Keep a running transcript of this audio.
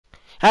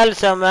Hei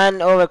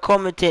sammen, og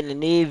velkommen til en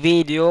ny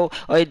video.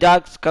 Og i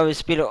dag skal vi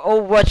spille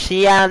Overwatch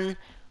igjen.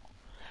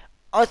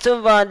 Og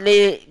som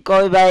vanlig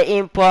går vi bare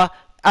inn på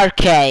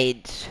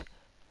Arcade.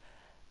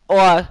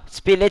 Og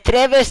spille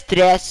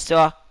 3v3,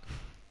 så...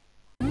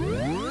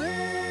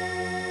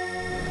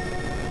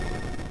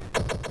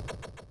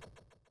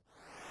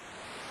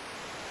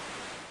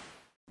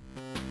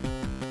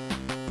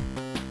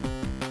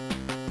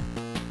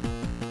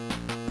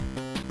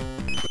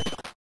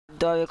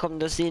 Da har vi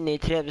kommet oss inn i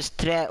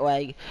 3v3, og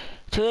jeg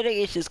tror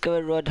jeg ikke skal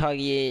være rådhag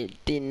i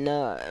denne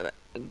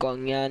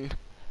gangen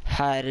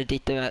her,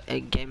 dette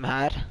game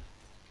her.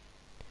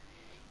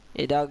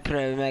 I dag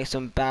prøver jeg meg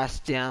som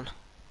Bastian.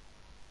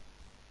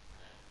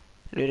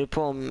 Lurer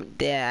på om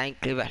det er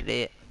egentlig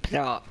veldig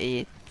bra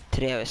i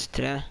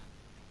 3v3.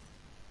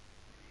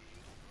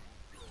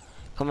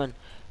 Kom an,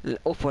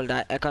 opphold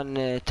deg. Jeg kan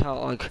ta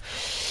og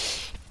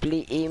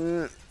bli i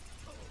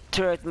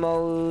turret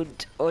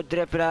mode og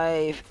drepe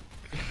deg.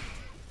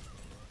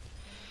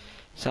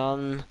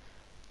 Sånn.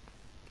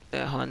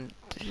 Han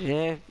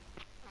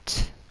drept.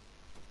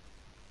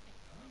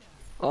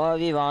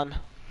 Og vi vant.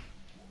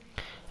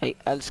 Jeg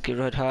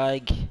elsker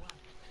rådhag.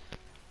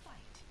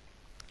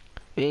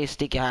 Vi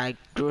stikker her.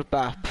 Group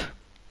up.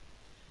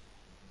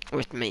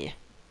 With me.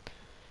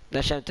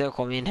 Det kommer til å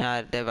komme inn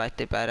her. Det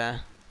vet jeg bare.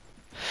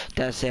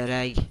 Der ser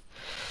jeg.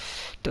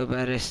 Da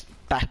bare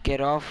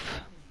backer off.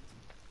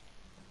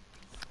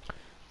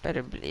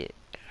 Bare blir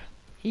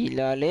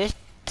healet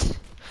litt.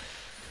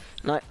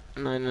 Nei.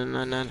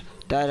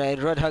 Der er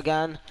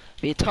rådhagen.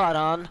 Vi tar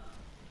han,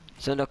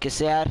 som dere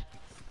ser.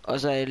 Og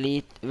så er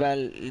det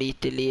vel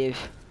lite liv.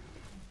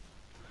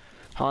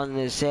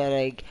 Han ser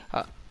jeg.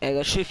 Jeg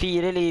har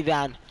 24 liv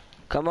igjen.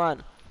 Come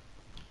on.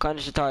 Kan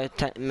ikke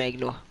ta meg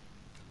nå.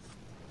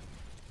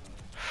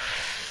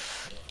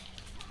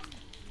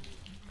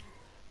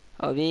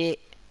 Og vi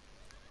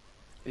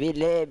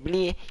ville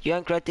bli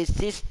gjøre til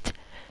sist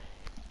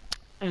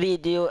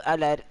video,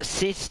 eller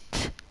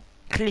sist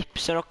klipp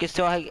som dere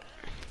så.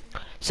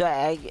 Så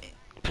jeg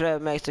prøver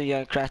meg som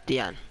Junkrat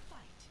igjen.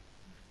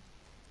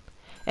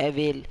 Jeg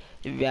vil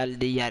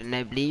veldig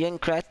gjerne bli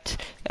Junkrat.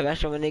 Jeg vet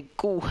ikke om han er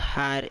god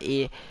her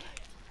i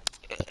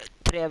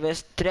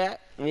 3v3.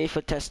 Vi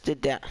får teste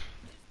det.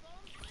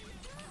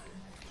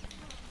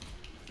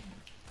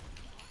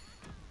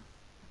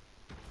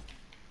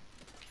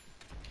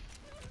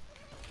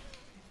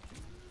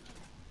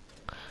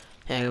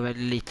 Jeg har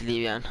veldig lite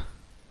liv igjen.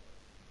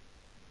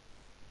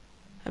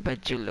 Jeg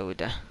bare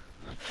julloader det.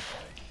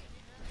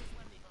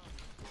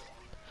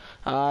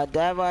 Ja,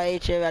 det var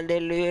ikke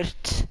veldig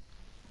lurt.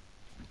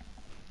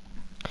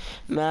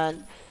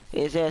 Men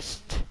vi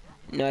ses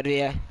når vi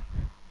er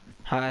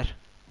her.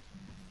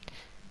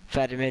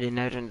 Ferdig med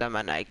denne runden,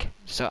 mener jeg.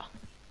 Så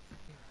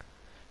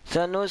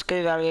nå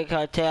skal vi velge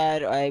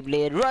karakter, og jeg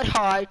blir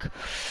rådhag.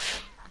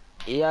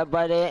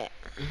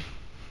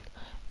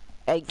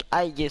 Jeg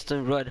eier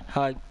som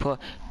rådhag på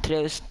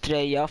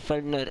 3v3, i hvert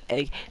fall når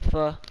jeg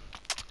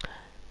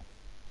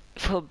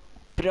får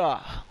bra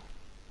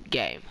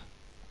game.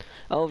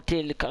 Av og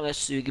til kan jeg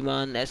suge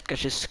man, jeg skal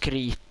ikke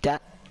skryte.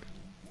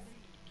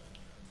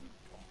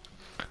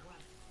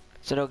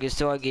 Så dere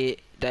så i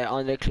de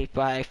andre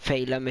klippene her, jeg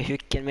feilet med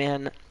hooken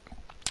min.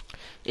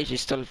 Ikke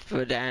stolt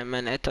for det,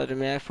 men jeg tar det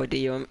med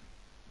fordi om...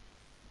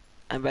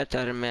 Jeg bare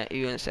tar det med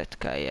uansett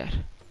hva jeg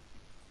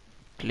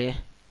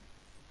gjør.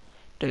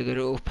 Da går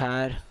du opp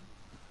her.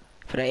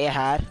 For jeg er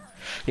her.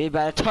 Vi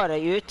bare tar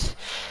deg ut.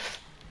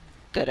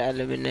 Der er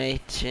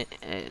eliminate.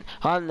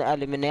 Han er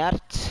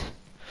eliminert.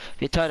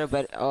 Vi tar det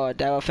bare... Åh,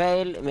 det var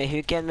feil med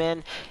hooken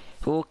min.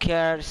 Who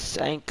cares,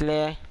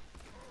 egentlig?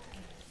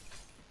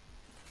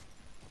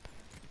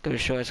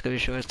 Skal vi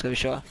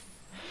se.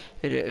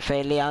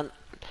 Feil igjen.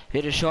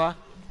 Vil du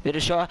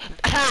se?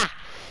 Ha!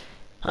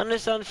 Han er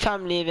sånn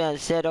 5 liv igjen.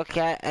 Ser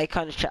dere? Jeg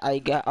kan ikke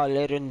eie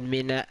alle rundene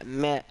mine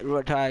med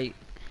rådhag.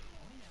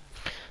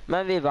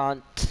 Men vi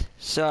vant,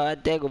 så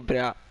det går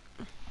bra.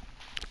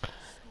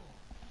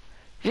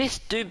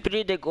 Hvis du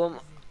bryr deg om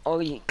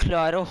og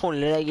klarer å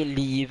holde deg i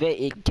livet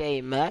i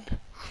gamet,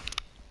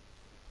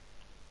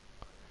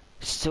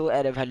 så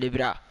er det veldig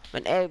bra.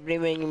 Men jeg bryr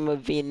meg om å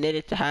vinne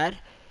dette her,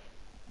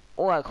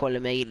 og jeg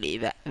holder meg i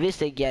livet. Hvis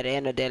jeg gjør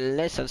en av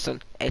delene, sånn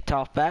som jeg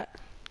taper,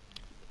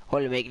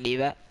 holder meg i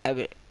livet,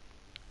 jeg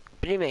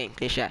bryr meg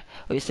egentlig ikke.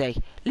 Og hvis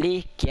jeg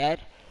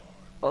liker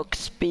å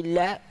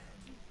spille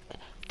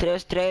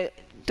 3v3,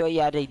 da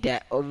gjør jeg det.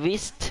 Og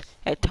hvis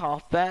jeg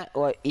taper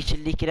og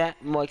ikke liker det,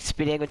 må jeg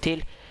spille en gang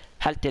til,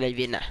 helt til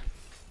jeg vinner.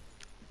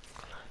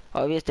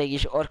 Og hvis jeg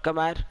ikke orker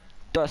mer,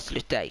 da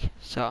slutter jeg.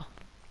 Så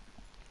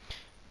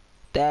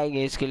det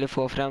jeg skulle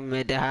få frem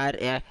med det her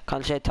er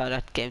kanskje jeg tar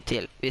et game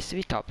til hvis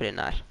vi taper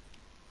den her.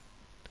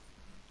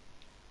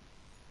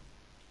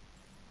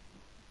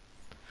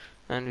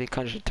 Men vi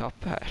kan ikke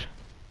tape her.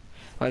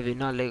 Og jeg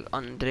vinner alle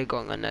andre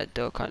gangene,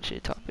 da kanskje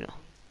vi taper nå.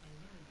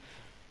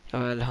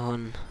 Ja vel,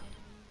 han...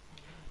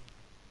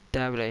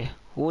 Der ble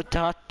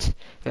hodtatt.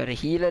 Vi har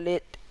healet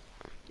litt.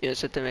 Jeg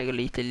setter meg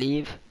lite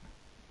liv.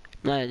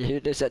 Nei,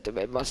 hodet setter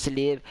meg masse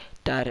liv.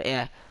 Der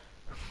er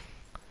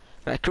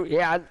Kom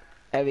igjen.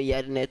 Jeg vil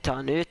gjerne ta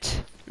han ut.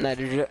 Nei,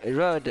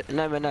 rød...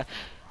 Nei, men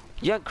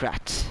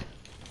Junkrat.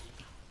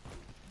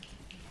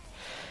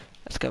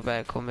 Jeg skal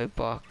bare komme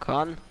bak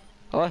han.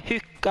 Og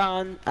hooke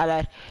han.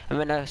 Eller, jeg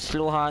mener,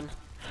 slå han.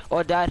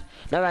 Og der.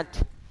 Nei,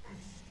 vent.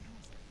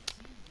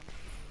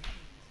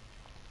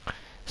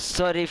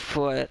 Sorry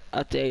for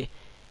at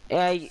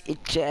jeg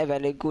ikke er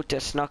veldig god til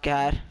å snakke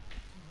her.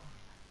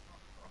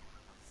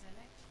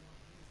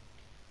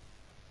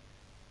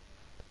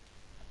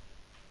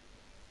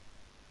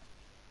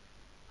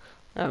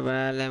 Ja,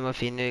 vel, jeg må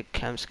finne ut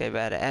hvem skal jeg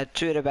være. Jeg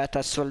tror jeg bare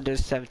tar Soldier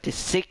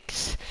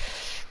 76.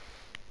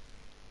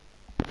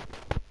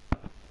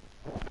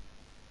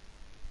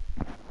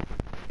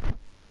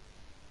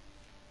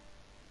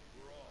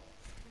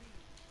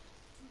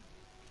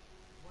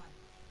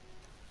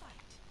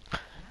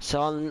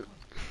 Sånn.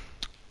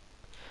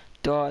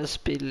 Da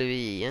spiller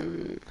vi igjen.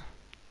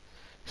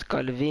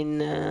 Skal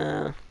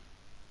vinne.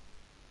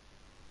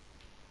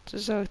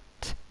 Så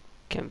sagt,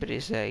 hvem bryr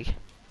seg?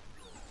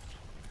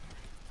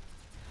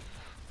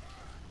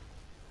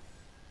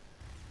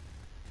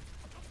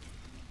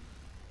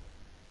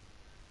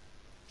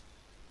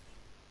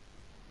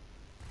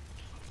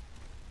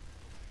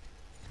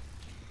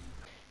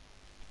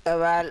 Ja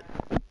vel,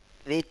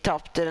 vi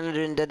tappte en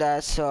runde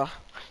der, så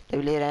det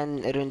blir en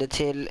runde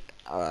til,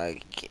 og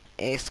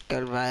jeg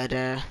skal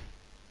være...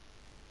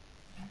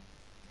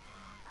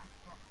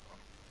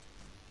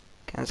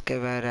 Hvem skal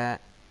jeg være?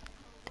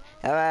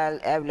 Ja vel,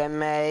 jeg ble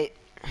med.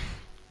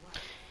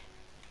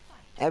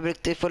 Jeg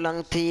brukte for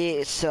lang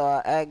tid,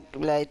 så jeg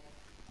ble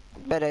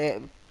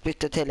bare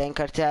byttet til en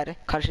karakter.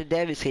 Kanskje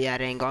det vi skal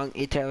gjøre en gang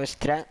i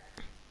 3vs3.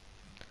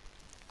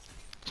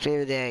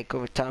 Skriv det i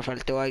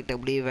kommentarfeltet også, det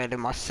blir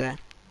veldig masse.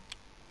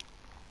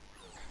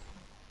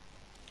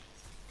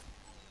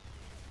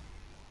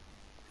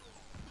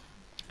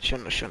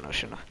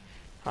 Skjønner.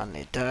 Han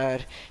er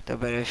der. Da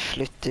bare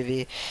flytter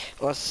vi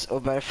oss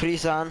og bare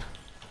fryser han.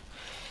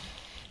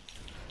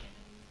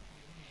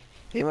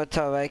 Vi må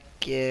ta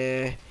vekk...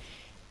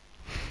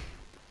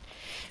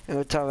 vi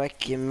må ta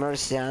vekk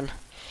Mercy igjen,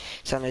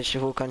 sånn at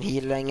ikke hun kan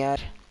heale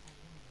lenger.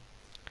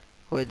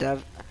 Og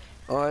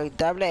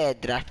der ble jeg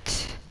drept.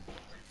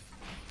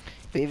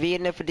 Vi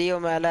vinner for de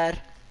om,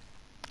 eller?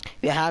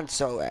 Vi er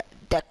hands over.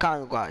 Det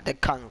kan gå.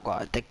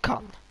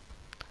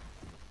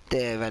 Det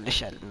er veldig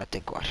sjelden at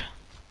det går.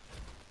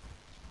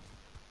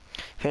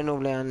 For nå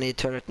ble han i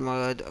turret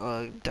mode,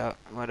 og da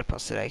må det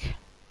passe deg.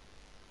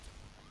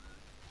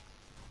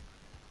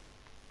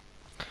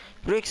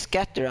 Bruk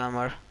scatter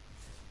armor.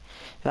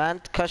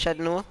 Vent, hva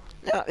skjedde nå?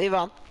 Ja, vi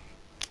vant.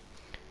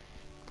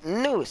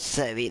 Nå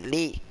ser vi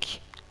lik.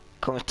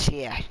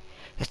 Kommenter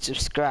og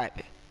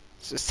subscribe.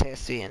 Så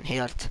ses vi en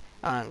helt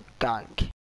annen gang.